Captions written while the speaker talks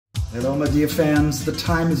Hello my dear fans, the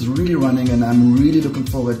time is really running and I'm really looking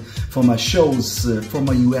forward for my shows, for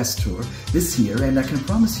my US tour this year, and I can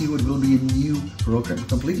promise you it will be a new program,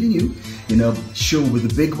 completely new, you know, show with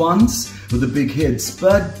the big ones, with the big hits,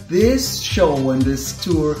 but this show and this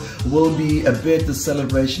tour will be a bit the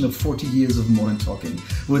celebration of 40 years of Modern Talking,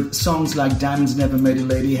 with songs like Diamonds Never Made a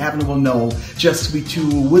Lady, Heaven Will Know, Just We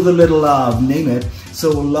Two, With a Little Love, name it. So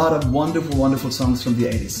a lot of wonderful, wonderful songs from the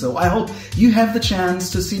 80s. So I hope you have the chance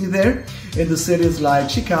to see me there in the cities like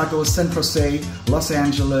Chicago, San Jose, Los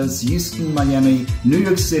Angeles, Houston, Miami, New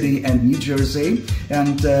York City, and New Jersey.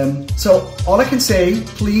 And so all I can say,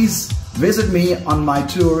 please visit me on my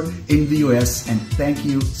tour in the US, and thank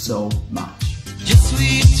you so much. Just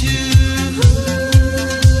we two.